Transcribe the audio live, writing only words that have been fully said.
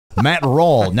Matt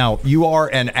Rawle. Now, you are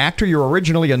an actor. You're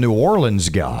originally a New Orleans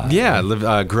guy.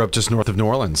 Yeah, grew up just north of New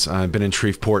Orleans. I've been in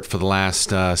Shreveport for the last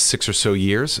 6 or so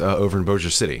years, over in Bossier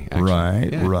City.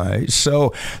 Actually. Right.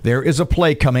 So there is a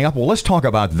play coming up. Well, let's talk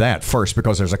about that first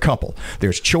because there's a couple.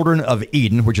 There's Children of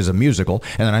Eden, which is a musical,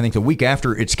 and then I think the week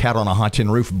after it's Cat on a Hot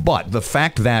Tin Roof. But the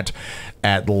fact that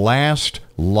at last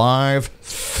live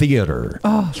theater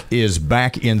is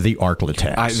back in the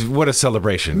Arklatex. What a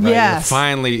celebration. Right? Yes.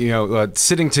 Finally,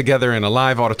 sitting together in a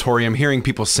live auditorium, hearing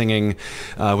people singing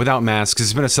without masks.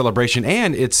 It's been a celebration,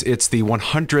 and it's the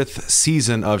 100th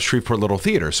season of Shreveport Little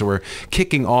Theater. So we're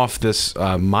kicking off this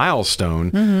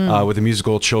milestone with the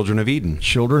musical Children of Eden.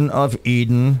 Children of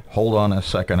Eden. Hold on a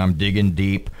second. I'm digging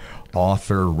deep.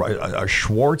 Author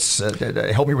Schwartz.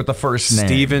 Help me with the first name.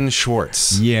 Stephen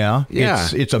Schwartz. Yeah.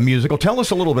 It's a musical. Tell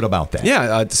us a little bit about that.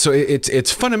 Yeah. So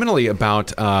it's fundamentally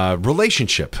about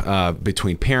relationship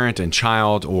between parent and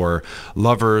child, or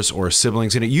lovers or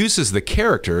siblings, and it uses the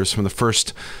characters from the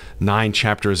first 9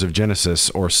 chapters of Genesis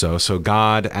or so. So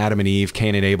God, Adam and Eve,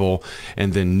 Cain and Abel,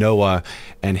 and then Noah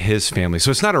and his family. So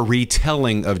it's not a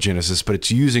retelling of Genesis, but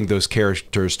it's using those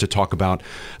characters to talk about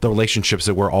the relationships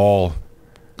that we're all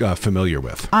familiar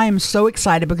with. I am so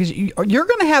excited because you're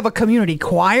going to have a community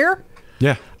choir,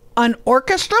 an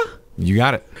orchestra. You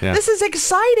got it. Yeah. This is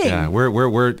exciting. Yeah,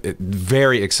 we're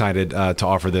very excited to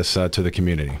offer this to the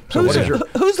community. So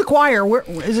who's the choir?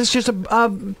 Is this just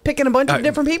picking a bunch of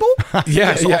different people?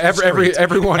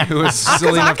 Everyone who is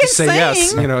silly enough to say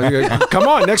yes. Come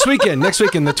on next weekend, the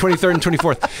 23rd and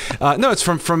 24th. No, it's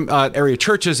from area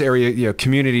churches, area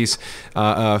communities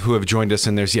who have joined us,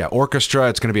 and there's orchestra.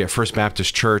 It's going to be at First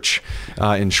Baptist Church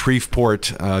in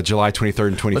Shreveport, July 23rd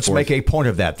and 24th. Let's make a point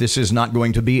of that. This is not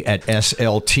going to be at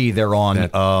SLT. They're on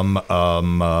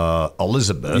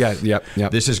Elizabeth. Yeah.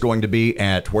 This is going to be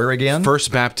at where again?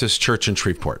 First Baptist Church in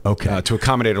Shreveport. Okay. To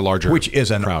accommodate a larger Which is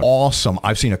an crowd. awesome.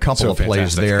 I've seen a couple of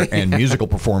plays there and musical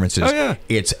performances. Oh, yeah.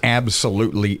 It's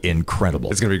absolutely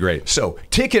incredible. It's going to be great. So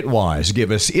ticket-wise,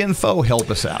 give us info, help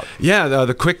us out. Yeah,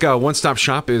 the quick one-stop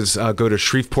shop is go to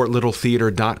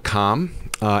ShreveportLittleTheater.com.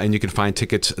 And you can find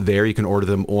tickets there. You can order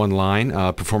them online.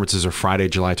 Performances are Friday,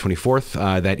 July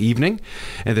 24th, that evening.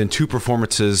 And then 2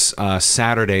 performances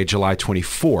Saturday, July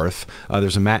 24th.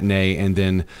 There's a matinee and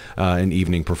then an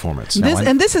evening performance.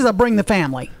 This is a bring the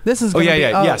family. This is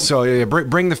Yeah. So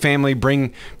bring the family,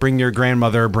 bring your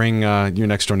grandmother, bring your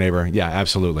next door neighbor. Yeah,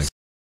 absolutely.